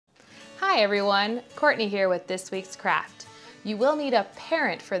Hi everyone, Courtney here with this week's craft. You will need a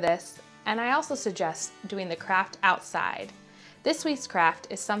parent for this, and I also suggest doing the craft outside. This week's craft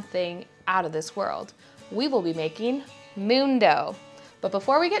is something out of this world. We will be making moon dough. But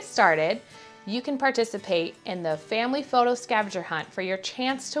before we get started, you can participate in the family photo scavenger hunt for your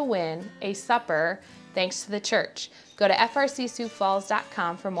chance to win a supper thanks to the church. Go to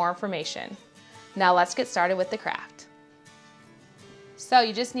frcsiouxfalls.com for more information. Now let's get started with the craft. So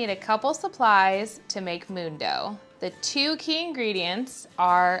you just need a couple supplies to make moon dough. The two key ingredients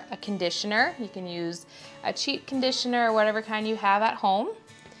are a conditioner. You can use a cheap conditioner or whatever kind you have at home,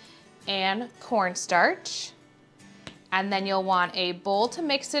 and cornstarch. And then you'll want a bowl to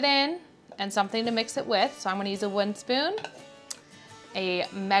mix it in and something to mix it with. So I'm going to use a wooden spoon, a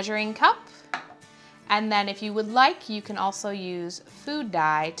measuring cup, and then if you would like, you can also use food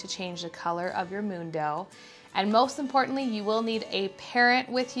dye to change the color of your moon dough. And most importantly, you will need a parent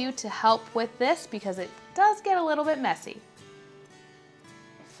with you to help with this because it does get a little bit messy.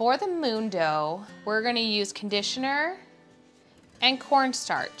 For the moon dough, we're going to use conditioner and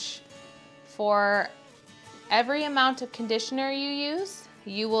cornstarch. For every amount of conditioner you use,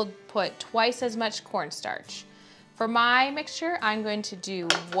 you will put twice as much cornstarch. For my mixture, I'm going to do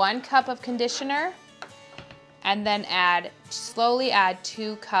 1 cup of conditioner and then slowly add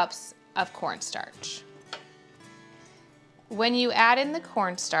 2 cups of cornstarch. When you add in the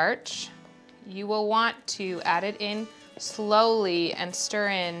cornstarch, you will want to add it in slowly and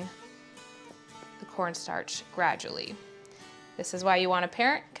stir in the cornstarch gradually. This is why you want a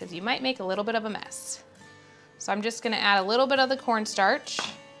parent, because you might make a little bit of a mess. So I'm just going to add a little bit of the cornstarch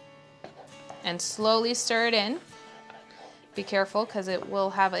and slowly stir it in. Be careful because it will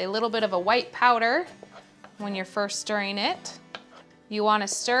have a little bit of a white powder when you're first stirring it. You want to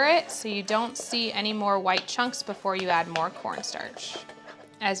stir it so you don't see any more white chunks before you add more cornstarch.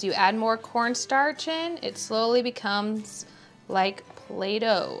 As you add more cornstarch in, it slowly becomes like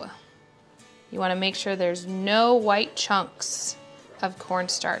Play-Doh. You want to make sure there's no white chunks of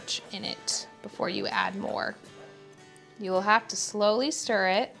cornstarch in it before you add more. You will have to slowly stir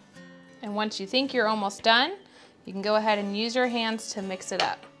it, and once you think you're almost done, you can go ahead and use your hands to mix it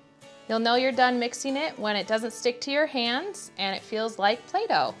up. You'll know you're done mixing it when it doesn't stick to your hands and it feels like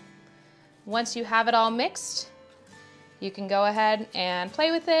Play-Doh. Once you have it all mixed, you can go ahead and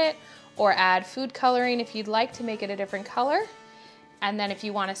play with it or add food coloring if you'd like to make it a different color. And then if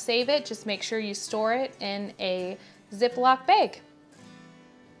you want to save it, just make sure you store it in a Ziploc bag.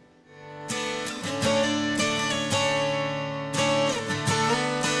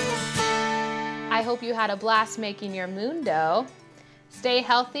 I hope you had a blast making your moon dough. Stay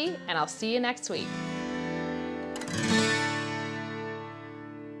healthy, and I'll see you next week.